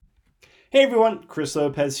Hey everyone, Chris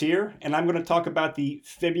Lopez here, and I'm going to talk about the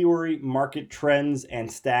February market trends and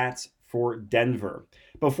stats for Denver.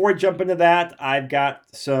 Before I jump into that, I've got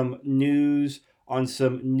some news on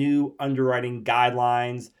some new underwriting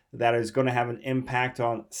guidelines that is going to have an impact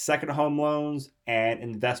on second home loans and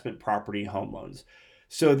investment property home loans.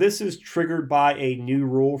 So, this is triggered by a new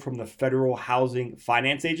rule from the Federal Housing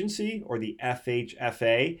Finance Agency, or the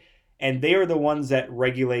FHFA, and they are the ones that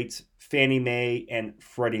regulate Fannie Mae and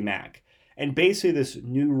Freddie Mac. And basically, this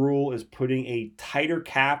new rule is putting a tighter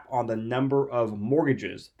cap on the number of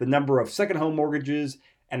mortgages, the number of second home mortgages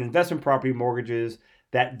and investment property mortgages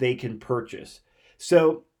that they can purchase.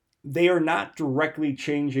 So they are not directly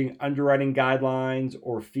changing underwriting guidelines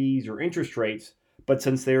or fees or interest rates, but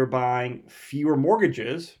since they're buying fewer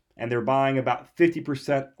mortgages and they're buying about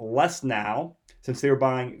 50% less now, since they're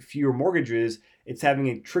buying fewer mortgages, it's having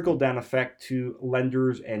a trickle down effect to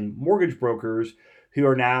lenders and mortgage brokers who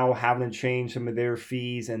are now having to change some of their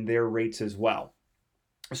fees and their rates as well.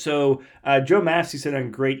 So Joe Massey sent a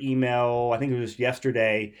great email, I think it was just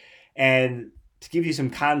yesterday, and to give you some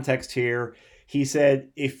context here, he said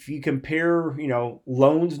if you compare,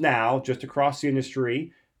 loans now just across the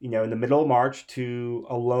industry, in the middle of March to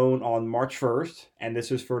a loan on March 1st, and this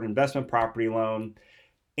is for an investment property loan,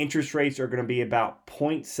 interest rates are going to be about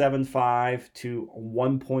 0.75 to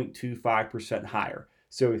 1.25% higher.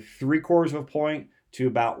 So 3/4 of a point to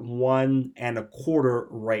about 1.25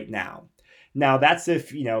 right now. Now that's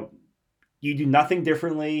if you do nothing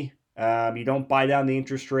differently. You don't buy down the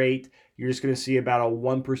interest rate. You're just going to see about a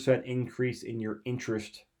 1% increase in your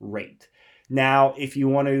interest rate. Now, if you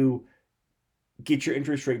want to get your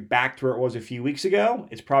interest rate back to where it was a few weeks ago,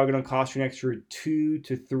 it's probably going to cost you an extra 2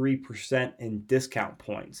 to 3% in discount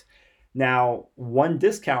points. Now, one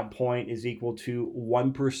discount point is equal to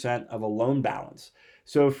 1% of a loan balance.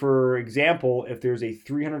 So, for example, if there's a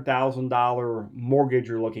 $300,000 mortgage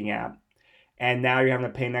you're looking at, and now you're having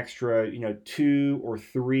to pay an extra, 2 or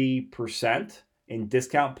 3% in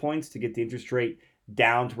discount points to get the interest rate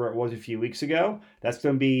down to where it was a few weeks ago, that's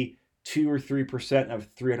going to be 2 or 3%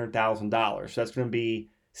 of $300,000. So that's going to be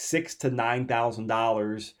 $6,000 to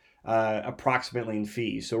 $9,000 approximately in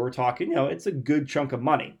fees. So we're talking, it's a good chunk of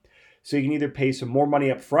money. So you can either pay some more money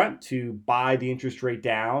up front to buy the interest rate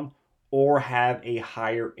down or have a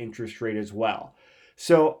higher interest rate as well.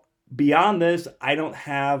 So beyond this, I don't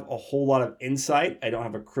have a whole lot of insight. I don't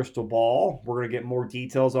have a crystal ball. We're going to get more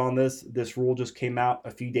details on this. This rule just came out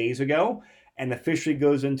a few days ago and officially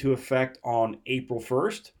goes into effect on April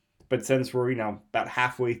 1st. But since we're, about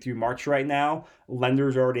halfway through March right now,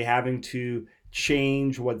 lenders are already having to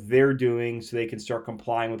change what they're doing so they can start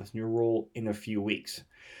complying with this new rule in a few weeks.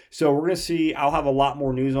 So we're going to see, I'll have a lot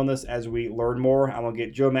more news on this as we learn more. I'm going to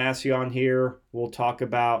get Joe Massey on here. We'll talk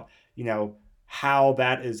about, how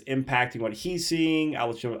that is impacting what he's seeing. I'll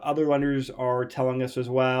let you know what other lenders are telling us as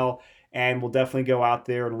well. And we'll definitely go out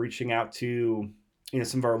there and reaching out to,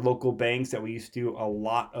 some of our local banks that we used to do a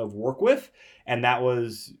lot of work with. And that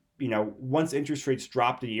was, once interest rates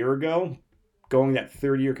dropped a year ago, going that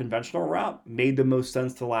 30-year conventional route made the most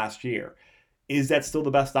sense to last year. Is that still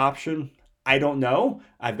the best option? I don't know.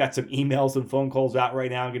 I've got some emails and phone calls out right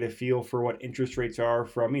now and get a feel for what interest rates are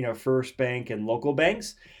from, First Bank and local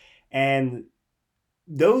banks. And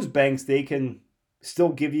those banks, they can still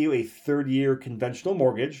give you a 30-year conventional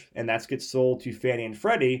mortgage, and that gets sold to Fannie and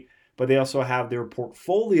Freddie, but they also have their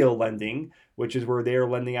portfolio lending, which is where they're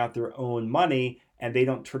lending out their own money, and they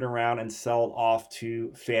don't turn around and sell it off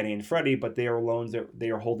to Fannie and Freddie, but they are loans that they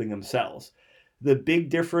are holding themselves. The big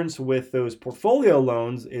difference with those portfolio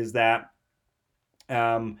loans is that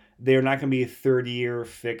they're not going to be a 30-year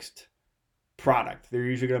fixed product. They're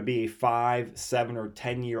usually going to be a 5, 7, or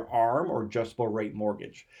 10-year ARM or adjustable rate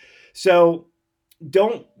mortgage. So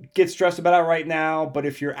don't get stressed about it right now, but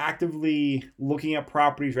if you're actively looking at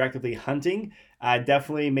properties, you're actively hunting,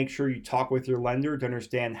 definitely make sure you talk with your lender to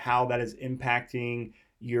understand how that is impacting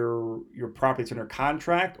your property that's under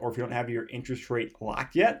contract, or if you don't have your interest rate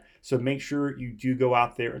locked yet. So make sure you do go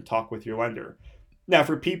out there and talk with your lender. Now,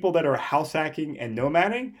 for people that are house hacking and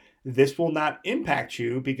nomading, this will not impact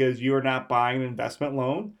you because you are not buying an investment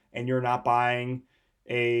loan and you're not buying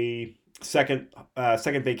a second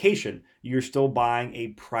vacation. You're still buying a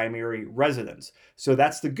primary residence. So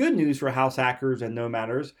that's the good news for house hackers and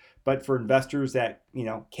nomaders. But for investors that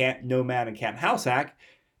can't nomad and can't house hack,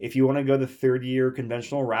 if you want to go the 30-year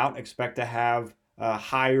conventional route, expect to have a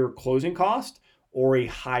higher closing cost or a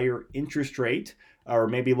higher interest rate, or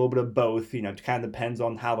maybe a little bit of both. It kind of depends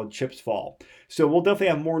on how the chips fall. So we'll definitely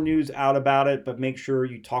have more news out about it, but make sure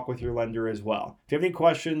you talk with your lender as well. If you have any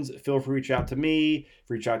questions, feel free to reach out to me,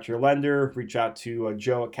 reach out to your lender, reach out to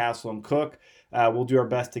Joe at Castle and Cook. We'll do our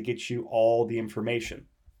best to get you all the information.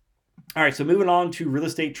 All right, so moving on to real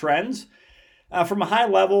estate trends. From a high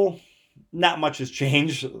level, not much has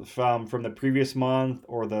changed from the previous month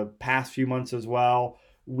or the past few months as well.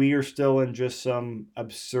 We are still in just some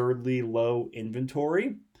absurdly low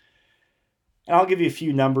inventory. And I'll give you a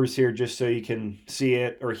few numbers here just so you can see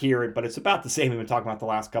it or hear it, but it's about the same we've been talking about the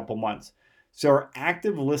last couple months. So our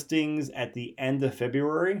active listings at the end of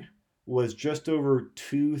February was just over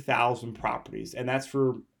 2,000 properties, and that's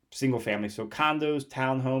for single family, so condos,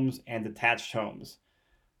 townhomes, and detached homes.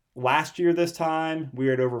 Last year this time, we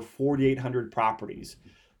were at over 4,800 properties.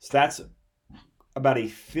 So that's about a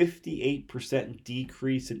 58%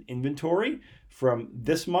 decrease in inventory from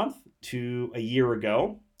this month to a year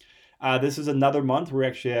ago. This is another month where we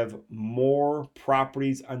actually have more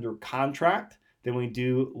properties under contract than we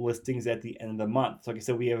do listings at the end of the month. So like I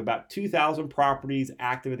said, we have about 2,000 properties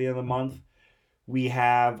active at the end of the month. We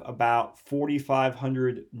have about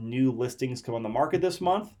 4,500 new listings come on the market this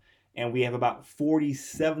month, and we have about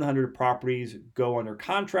 4,700 properties go under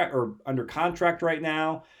contract right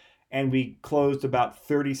now. And we closed about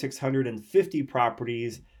 3,650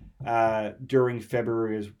 properties during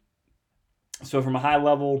February. So from a high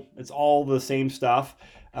level, it's all the same stuff.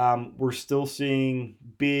 We're still seeing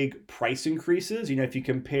big price increases. If you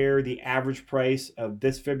compare the average price of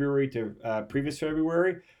this February to previous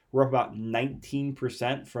February, we're up about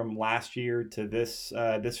 19% from last year to this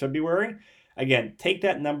February. Again, take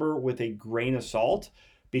that number with a grain of salt,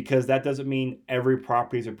 because that doesn't mean every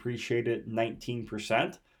property is appreciated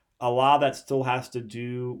 19%. A lot of that still has to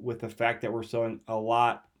do with the fact that we're selling a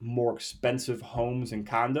lot more expensive homes and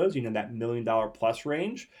condos, that $1 million plus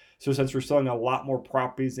range. So since we're selling a lot more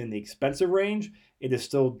properties in the expensive range, it is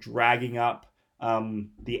still dragging up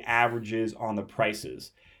the averages on the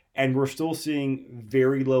prices. And we're still seeing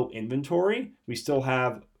very low inventory. We still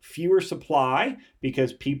have fewer supply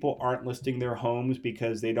because people aren't listing their homes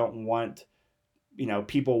because they don't want,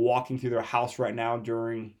 people walking through their house right now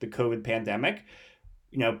during the COVID pandemic.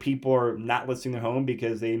 People are not listing their home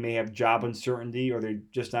because they may have job uncertainty, or they're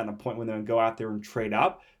just not in a point when they're going to go out there and trade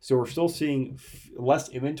up. So we're still seeing less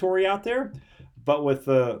inventory out there. But with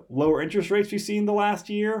the lower interest rates we've seen the last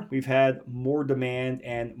year, we've had more demand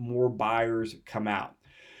and more buyers come out.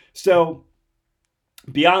 So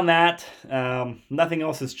beyond that, nothing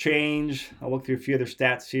else has changed. I'll look through a few other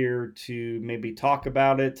stats here to maybe talk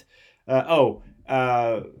about it.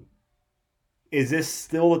 Is this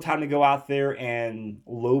still the time to go out there and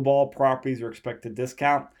lowball properties or expect a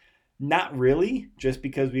discount? Not really, just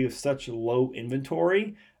because we have such low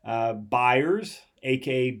inventory. Buyers,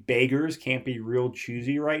 aka beggars, can't be real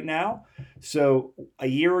choosy right now. So a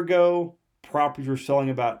year ago, properties were selling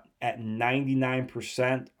at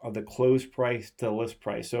 99% of the closed price to list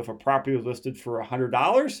price. So if a property was listed for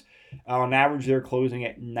 $100, on average, they're closing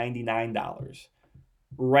at $99.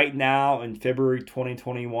 Right now, in February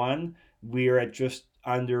 2021, we are at just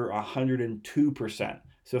under 102%.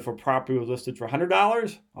 So if a property was listed for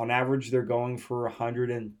 $100, on average, they're going for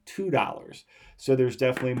 $102. So there's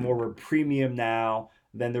definitely more of a premium now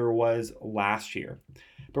than there was last year.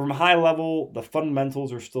 But from a high level, the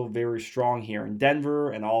fundamentals are still very strong here in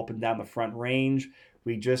Denver and all up and down the Front Range.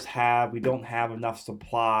 We don't have enough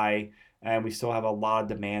supply, and we still have a lot of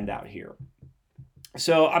demand out here.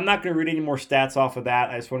 So I'm not going to read any more stats off of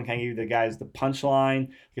that. I just want to kind of give you guys the punchline.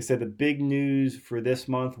 Like I said, the big news for this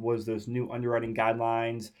month was those new underwriting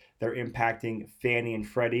guidelines that are impacting Fannie and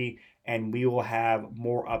Freddie, and we will have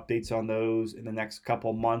more updates on those in the next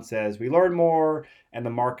couple months as we learn more and the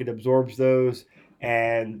market absorbs those,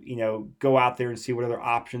 and go out there and see what other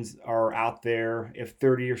options are out there. If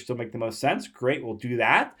 30-year still make the most sense, great, we'll do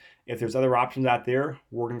that. If there's other options out there,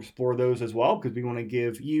 we're going to explore those as well, because we want to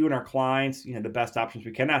give you and our clients the best options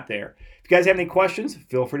we can out there. If you guys have any questions,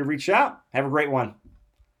 feel free to reach out. Have a great one.